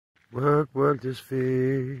Work, work this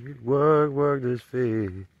feet, work this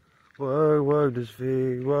feet, work this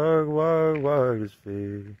feet, work this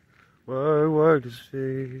feet, work this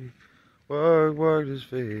feet, work this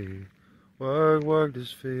feet, work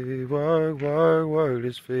this feet, work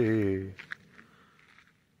this feet.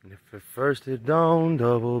 And if at first it don't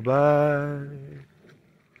double back,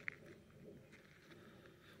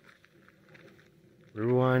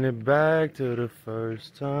 rewind it back to the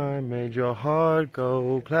first time, made your heart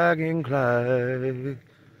go clacking clack,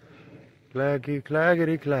 clacky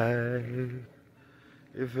clackety clack.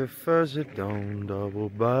 If at first it don't double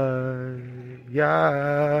back,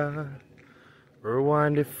 yeah.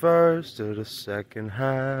 Rewind it first to the second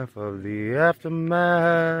half of the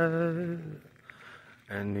aftermath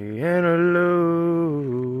and the interlude.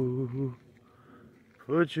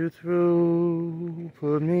 Put you through,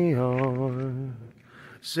 put me on.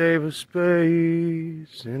 Save a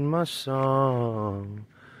space in my song.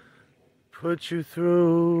 Put you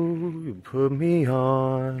through, you put me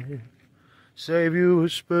on. Save you a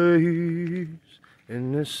space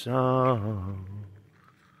in this song.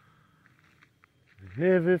 And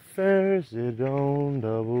if it fails, it don't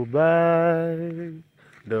double back,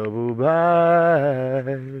 double back.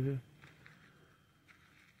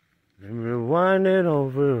 Then rewind it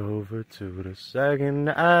over to the second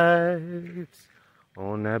act.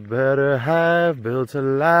 On that better half built to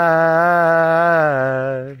last.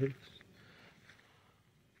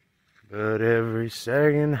 But every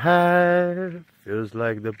second half feels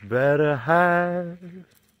like the better half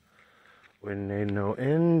when ain't no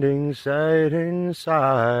ending sight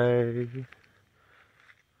inside.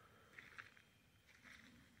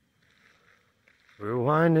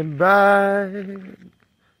 Rewind it back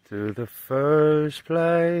to the first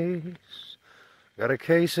place. Got a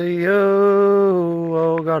case of you,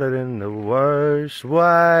 oh, got it in the worst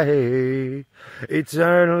way.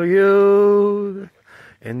 Eternal youth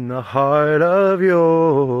in the heart of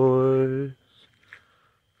yours.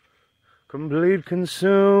 Complete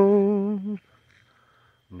consumed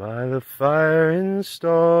by the fire in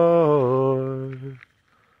store.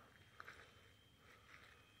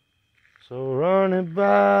 So run it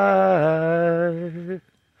back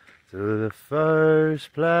to the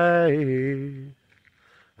first place.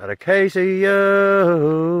 Got a case of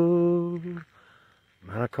you,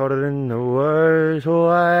 man, I caught it in the worst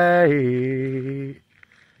way.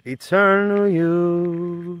 Eternal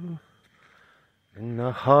you in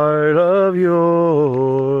the heart of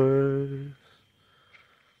yours.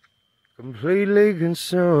 Completely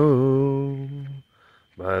consumed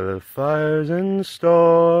by the fires in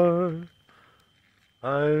store.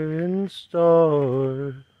 Fire in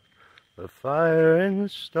store. The fire in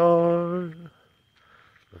store.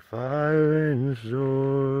 The fire in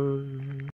store.